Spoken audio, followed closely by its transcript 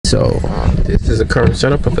So this is the current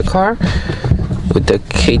setup of the car with the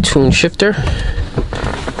H2B shifter.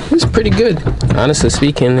 It's pretty good, honestly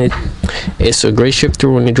speaking. It's a great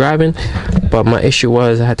shifter when you're driving, but my issue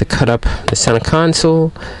was I had to cut up the center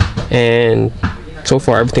console, and so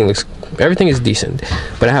far everything is decent.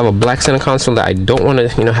 But I have a black center console that I don't want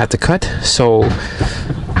to have to cut, so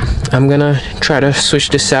I'm gonna try to switch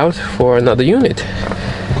this out for another unit.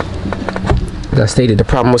 As I stated, the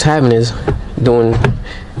problem I was having is doing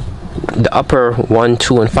the upper 1,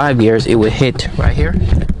 2, and 5 gears. It would hit right here.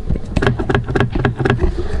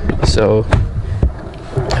 So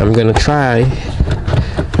I'm gonna try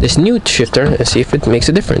this new shifter and see if it makes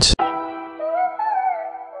a difference.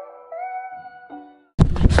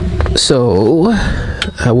 So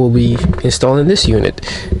I will be installing this unit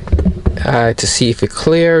to see if it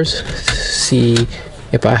clears, see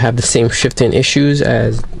if I have the same shifting issues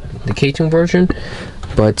as the K2 version,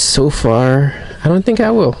 but so far I don't think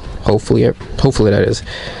I will. Hopefully that is.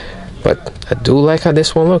 But I do like how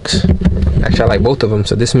this one looks. Actually, I like both of them,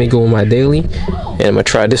 so this may go in my daily, and I'm gonna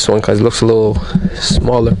try this one because it looks a little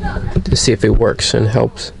smaller to see if it works and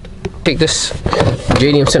helps. Take this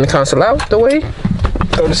JDM center console out the way,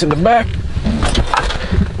 throw this in the back,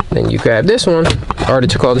 then you grab this one. I already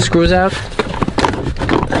took all the screws out,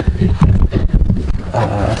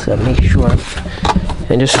 so make sure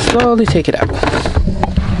and just slowly take it out.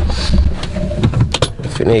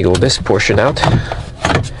 Finagle this portion out.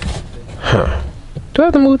 Do I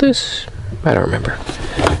have to move this? I don't remember.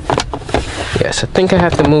 Yes, I think I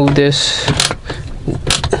have to move this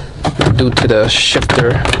due to the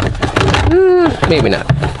shifter. Maybe not.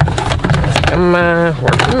 Come on,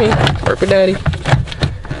 work with me. Work with daddy.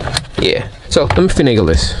 Yeah, so let me finagle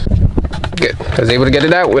this. Good. I was able to get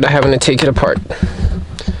it out without having to take it apart.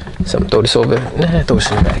 So I'm throw this over. Nah, throw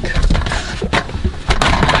this in the back.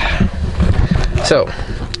 So,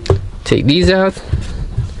 take these out.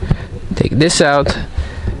 Take this out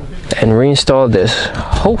and reinstall this.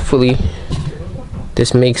 Hopefully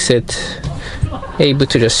this makes it able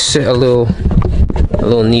to just sit a little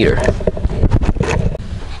neater.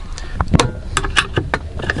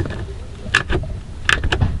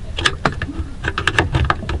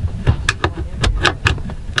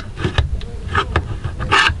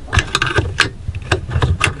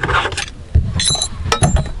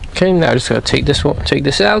 Okay, now I'm just gonna take this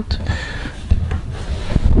out.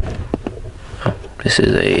 This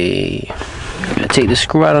is I'm gonna take the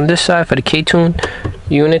screw out on this side for the K2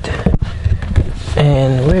 unit.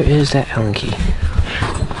 And where is that Allen key?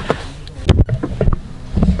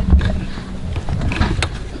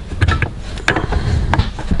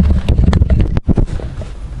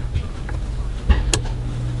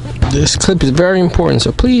 This clip is very important,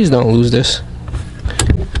 so please don't lose this.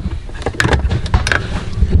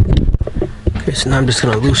 Okay, so now I'm just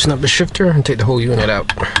gonna loosen up the shifter and take the whole unit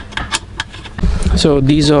out. So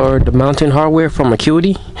these are the mounting hardware from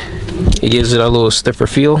AWD. It gives it a little stiffer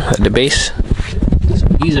feel at the base. So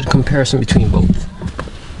these are the comparison between both.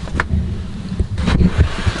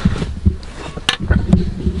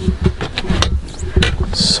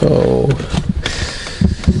 So,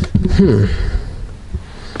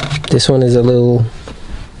 this one is a lower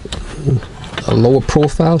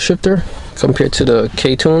profile shifter compared to the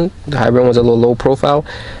K2. The hybrid one's a little low profile.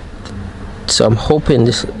 So I'm hoping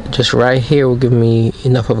this just right here will give me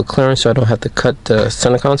enough of a clearance so I don't have to cut the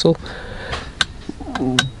center console.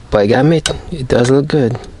 But I gotta admit, it does look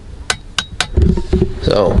good.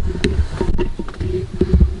 So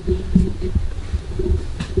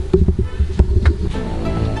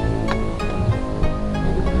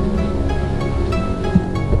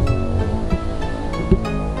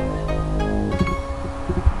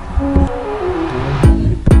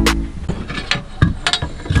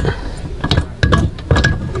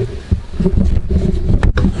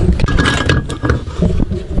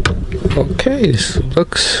okay, this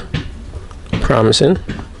looks promising.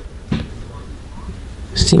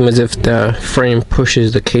 Seems as if the frame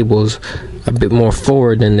pushes the cables a bit more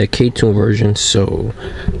forward than the K2 version, so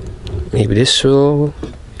maybe this will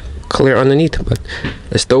clear underneath. But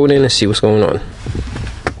let's throw it in and see what's going on.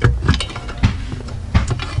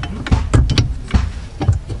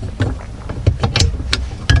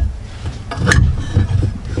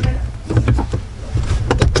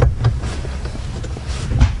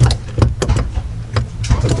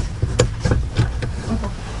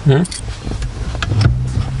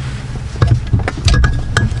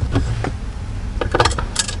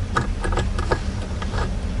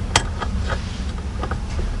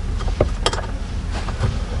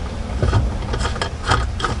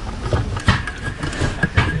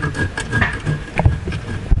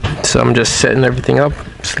 So I'm just setting everything up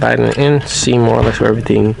sliding it in, see more or less where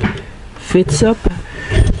everything fits up,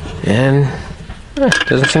 and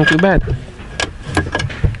doesn't seem too bad.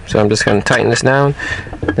 So I'm just gonna tighten this down,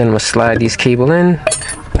 then I'm gonna slide these cable in.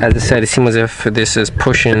 As I said, it seems as if this is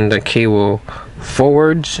pushing the cable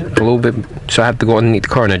forwards a little bit, so I have to go underneath the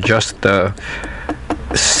car and adjust the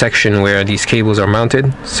section where these cables are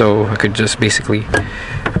mounted, so I could just basically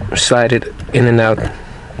slide it in and out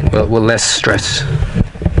with less stress.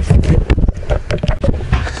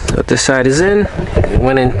 So this side is in. It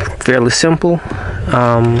went in fairly simple.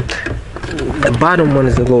 The bottom one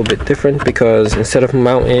is a little bit different because instead of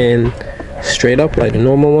mounting straight up like the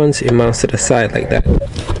normal ones, it mounts to the side like that.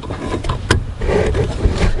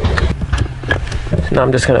 So now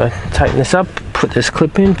I'm just gonna tighten this up, put this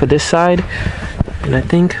clip in for this side, and I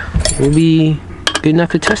think we'll be good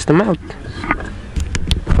enough to test them out.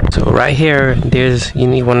 So right here, you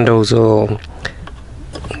need one of those little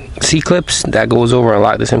C-clips that goes over a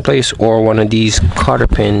lot of this in place, or one of these cotter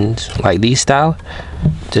pins like these style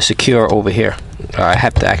to secure over here. I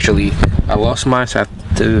lost mine, so I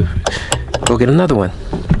have to go get another one.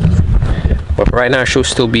 But right now I should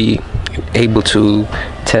still be able to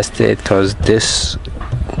test it because this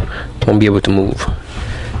won't be able to move.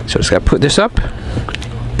 So just gotta put this up,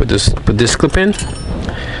 put this clip in,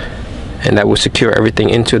 and that will secure everything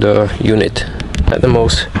into the unit. Not the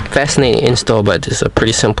most fascinating install, but it's a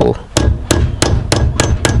pretty simple.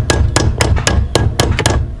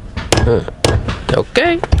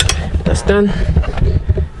 Okay, that's done,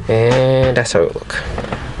 and that's how it look.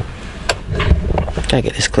 Gotta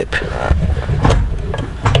get this clip.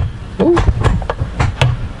 Ooh.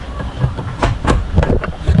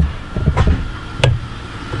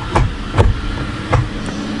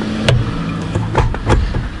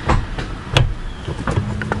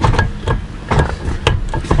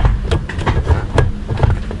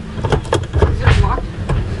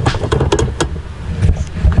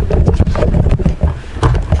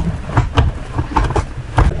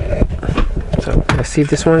 Let's see if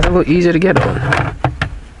this one's a little easier to get on.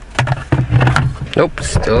 Nope,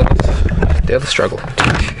 still a struggle.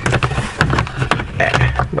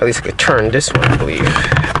 At least I could turn this one, I believe.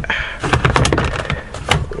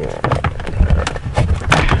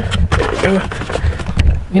 There we go.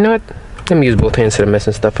 You know what? Let me use both hands instead of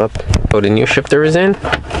messing stuff up. Oh, the new shifter is in.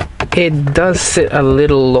 It does sit a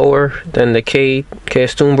little lower than the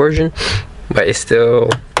H2B version, but it's still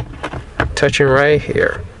touching right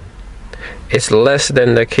here. It's less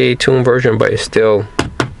than the H2B version, but it's still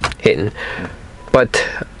hitting. But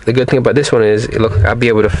the good thing about this one is, look, I'll be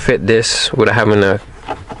able to fit this without having to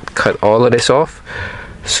cut all of this off.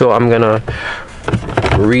 So I'm gonna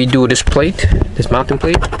redo this plate, this mounting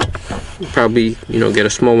plate. Probably, get a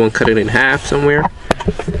small one, cut it in half somewhere,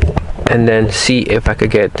 and then see if I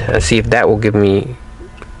could see if that will give me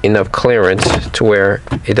enough clearance to where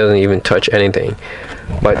it doesn't even touch anything.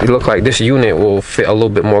 But it looks like this unit will fit a little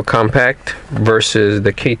bit more compact versus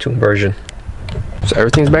the H2B version. So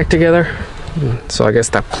everything's back together. So I guess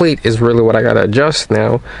that plate is really what I gotta adjust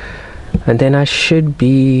now, and then I should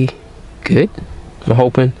be good, I'm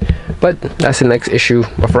hoping. But that's the next issue.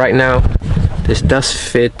 But for right now, this does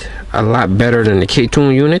fit a lot better than the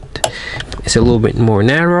H2B unit. It's a little bit more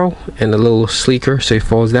narrow and a little sleeker, so it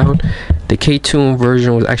falls down. The H2B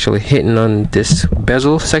version was actually hitting on this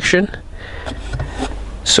bezel section.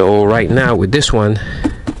 So right now with this one,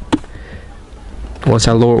 once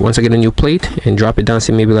I get a new plate and drop it down,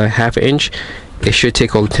 say maybe like ½ inch, it should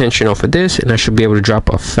take all the tension off of this, and I should be able to drop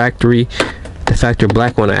the factory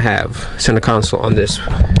black one I have center console on this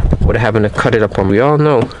without having to cut it up on. We all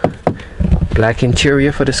know black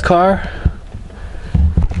interior for this car,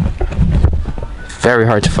 very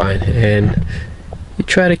hard to find, and you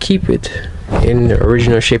try to keep it in the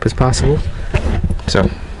original shape as possible. So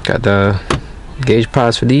got the gauge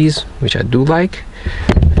pads for these, which I do like.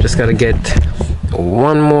 Just gotta get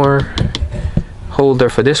one more holder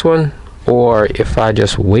for this one, or if I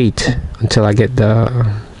just wait until I get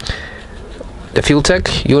the Fuel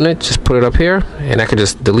Tech unit, just put it up here, and I can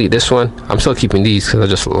just delete this one. I'm still keeping these because I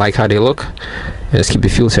just like how they look, and just keep the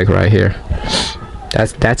Fuel Tech right here.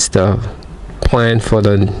 That's the plan for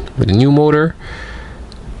the new motor,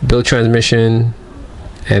 build transmission,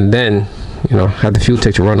 and then have the Fuel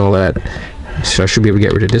Tech to run all of that. So I should be able to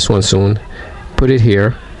get rid of this one soon, put it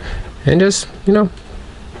here, and just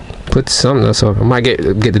put something. So I might get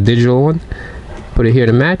the digital one, put it here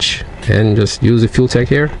to match, and just use the Fuel Tech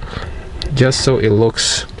here, just so it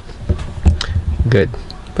looks good.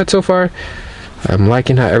 But so far I'm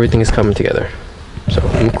liking how everything is coming together. So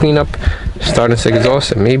I'm gonna clean up, start this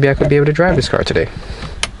exhaust, and maybe I could be able to drive this car today.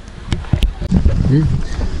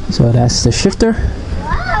 So that's the shifter.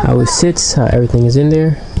 how it sits, how everything is in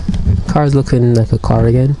there. Car's looking like a car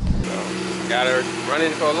again. Got her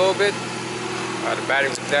running for a little bit. The battery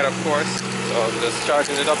was dead, of course, so just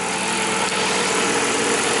charging it up.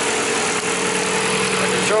 But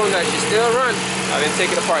they're showing that she still runs. I didn't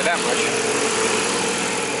take it apart that much.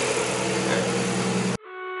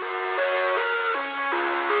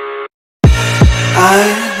 I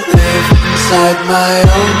live inside my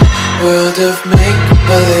own world of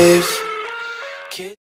make-believe.